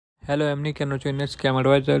Hello, I'm Nick and Scam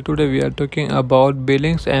Advisor. Today we are talking about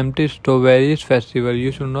Billings MT Strawberry Festival.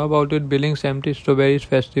 You should know about it. Billings MT Strawberry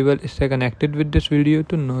Festival is connected with this video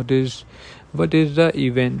to notice what is the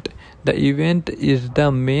event. The event is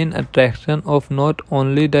the main attraction of not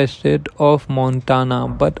only the state of Montana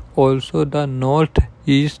but also the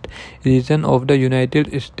northeast region of the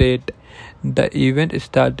United States. The event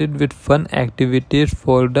started with fun activities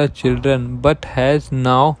for the children but has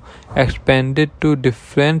now expanded to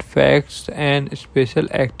different facts and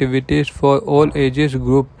special activities for all ages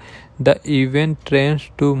group. The event trains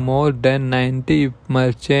to more than 90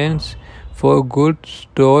 merchants for good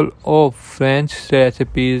stall of French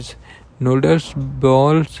recipes, noodles,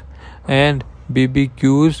 balls, and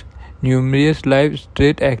BBQs. Numerous live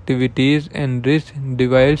street activities and rich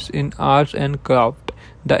divides in arts and craft.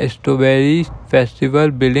 The Strawberry Festival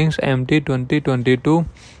Billings MT 2022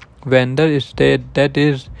 vendor state that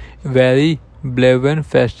is very vibrant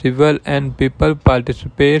festival and people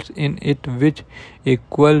participate in it with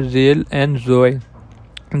equal zeal and joy.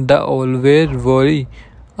 They always worry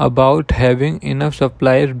about having enough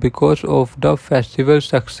supplies because of the festival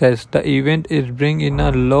success. The event is bringing in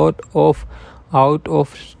a lot of out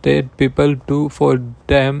of state people too for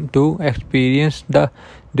them to experience the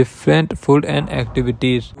different food and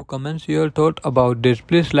activities. Comments your thought about this.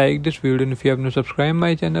 Please like this video, and if you have not subscribed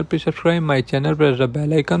my channel, please subscribe my channel, press the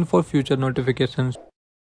bell icon for future notifications.